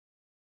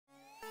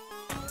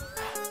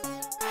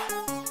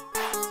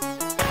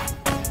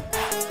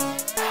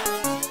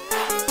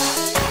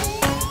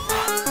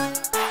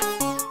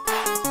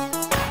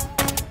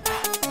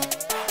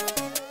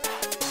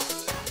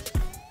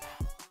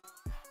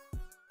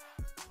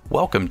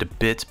Welcome to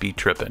Bits Be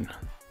Trippin'.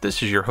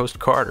 This is your host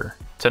Carter.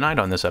 Tonight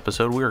on this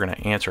episode we are going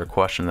to answer a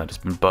question that has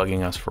been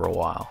bugging us for a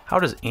while. How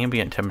does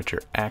ambient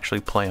temperature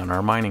actually play on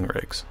our mining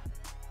rigs?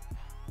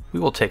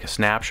 We will take a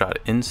snapshot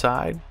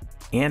inside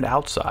and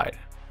outside.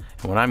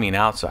 And when I mean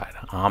outside,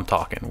 I'm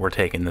talking we're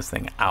taking this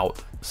thing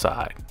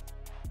outside.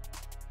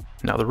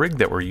 Now the rig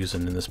that we're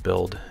using in this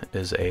build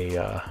is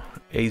a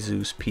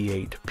Asus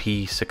P8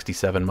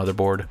 P67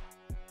 motherboard.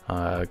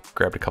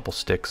 Grabbed a couple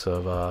sticks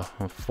of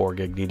 4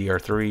 gig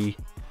DDR3.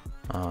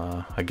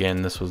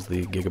 Again, this was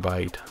the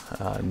Gigabyte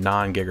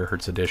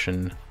non-gigahertz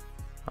edition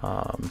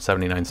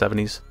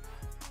 7970s.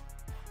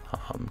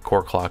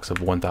 Core clocks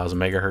of 1000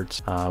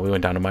 megahertz. We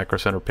went down to Micro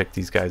Center, picked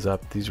these guys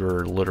up. These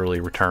were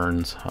literally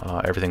returns.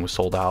 Everything was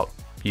sold out.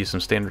 Used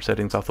some standard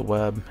settings off the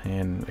web,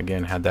 and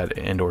again had that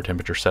indoor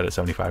temperature set at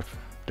 75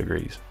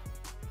 degrees.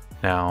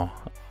 Now,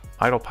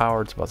 idle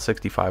power, it's about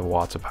 65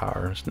 watts of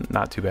power. It's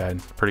not too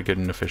bad, pretty good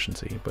in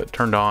efficiency. But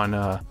turned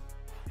on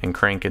and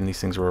cranking,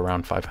 these things were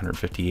around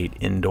 558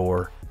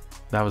 indoor.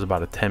 That was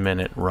about a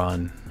 10-minute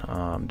run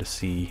to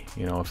see,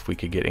 if we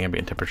could get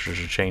ambient temperatures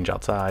to change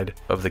outside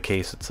of the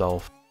case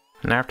itself.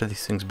 And after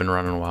these things been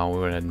running a while, we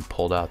went ahead and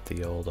pulled out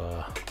the old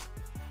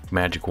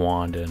magic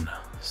wand and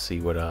see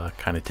what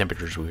kind of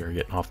temperatures we were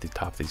getting off the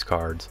top of these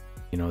cards.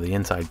 The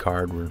inside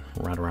card were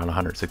right around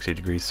 160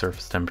 degrees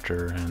surface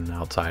temperature and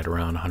outside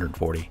around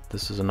 140.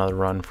 This is another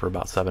run for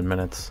about 7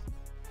 minutes.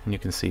 And you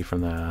can see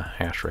from the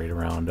hash rate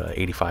around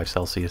 85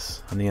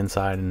 Celsius on the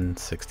inside and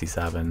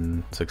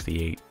 67,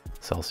 68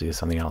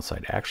 Celsius on the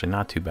outside. Actually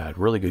not too bad.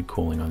 Really good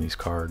cooling on these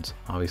cards.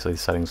 Obviously the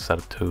settings set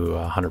up to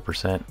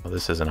 100%.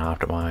 This isn't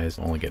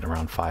optimized, only getting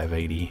around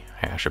 580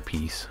 hash a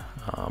piece.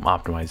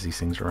 Optimize these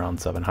things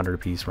around 700 a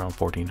piece, around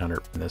 1400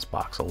 in this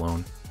box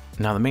alone.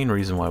 Now the main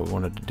reason why we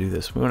wanted to do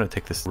this, we wanted to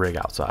take this rig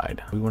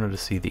outside. We wanted to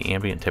see the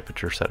ambient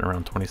temperature set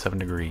around 27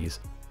 degrees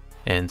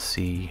and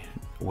see,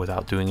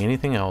 without doing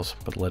anything else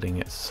but letting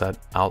it set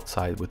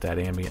outside with that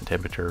ambient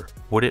temperature,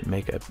 would it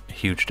make a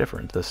huge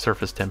difference? The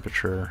surface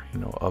temperature,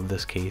 of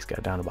this case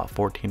got down to about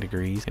 14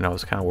 degrees. I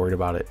was kind of worried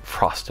about it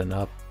frosting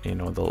up.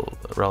 The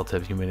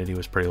relative humidity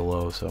was pretty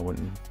low, so I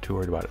wasn't too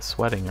worried about it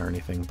sweating or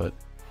anything. But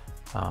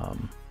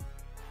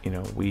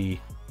we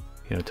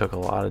took a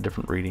lot of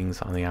different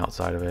readings on the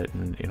outside of it,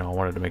 and I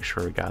wanted to make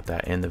sure we got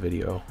that in the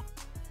video,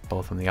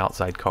 both on the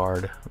outside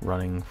card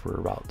running for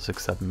about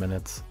 6-7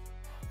 minutes.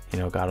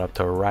 Got up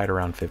to right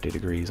around 50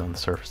 degrees on the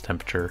surface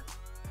temperature.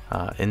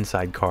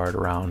 Inside card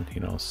around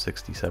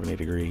 60-70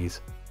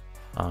 degrees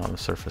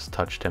surface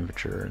touch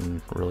temperature,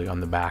 and really on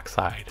the back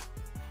side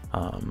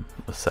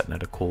was setting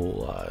at a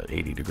cool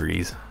 80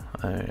 degrees.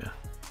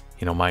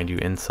 Mind you,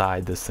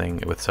 inside this thing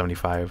with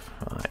 75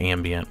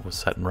 ambient was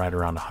setting right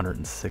around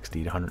 160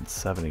 to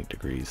 170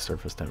 degrees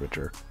surface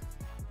temperature.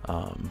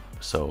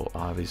 So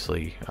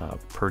obviously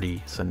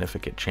pretty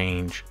significant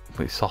change.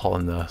 We saw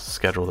in the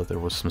schedule that there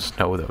was some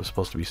snow that was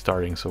supposed to be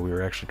starting, so we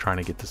were actually trying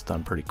to get this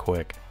done pretty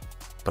quick.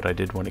 But I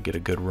did want to get a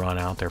good run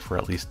out there for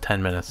at least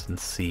 10 minutes and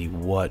see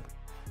what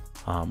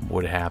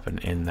would happen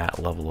in that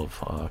level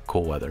of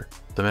cool weather.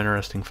 Some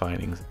interesting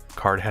findings.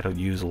 Card had to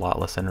use a lot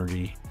less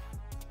energy.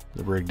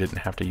 The rig didn't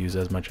have to use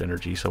as much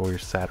energy, so we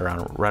sat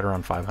right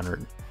around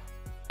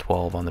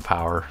 512 on the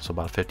power, so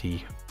about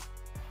 50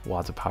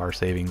 watts of power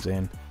savings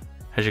in.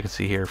 As you can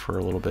see here, for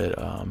a little bit,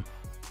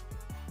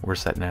 we're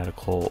setting at a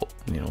cool,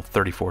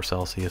 34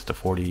 Celsius to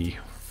 40,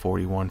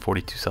 41,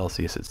 42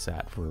 Celsius. It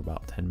sat for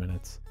about 10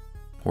 minutes.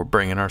 We're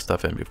bringing our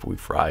stuff in before we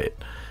fry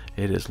it.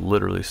 It is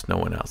literally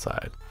snowing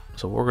outside.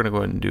 So what we're going to go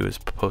ahead and do is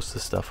post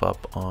this stuff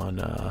up on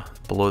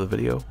below the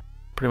video.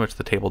 Pretty much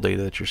the table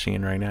data that you're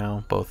seeing right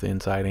now, both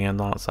inside and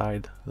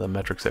outside, the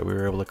metrics that we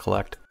were able to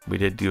collect. We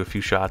did do a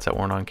few shots that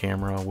weren't on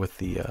camera with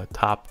the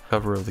top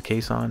cover of the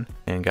case on,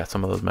 and got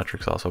some of those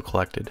metrics also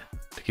collected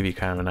to give you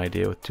kind of an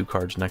idea with two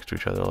cards next to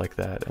each other like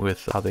that,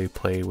 with how they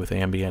play with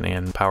ambient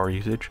and power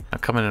usage. Now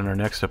coming in our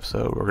next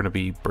episode, we're going to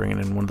be bringing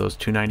in one of those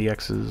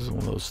 290Xs, one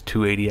of those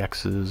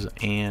 280Xs,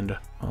 and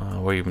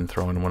we're even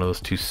throwing in one of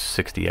those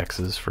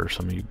 260Xs for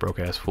some of you broke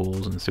ass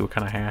fools, and see what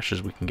kind of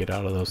hashes we can get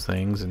out of those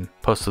things, and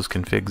post those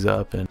configs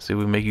up and see if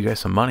we can make you guys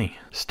some money.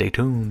 Stay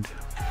tuned.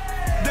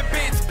 The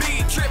bits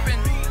be trippin'.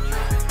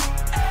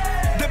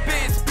 The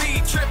bits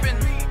be trippin'.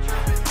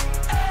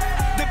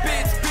 The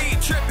bits be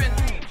trippin'.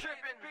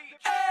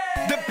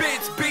 The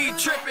bits be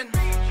trippin'.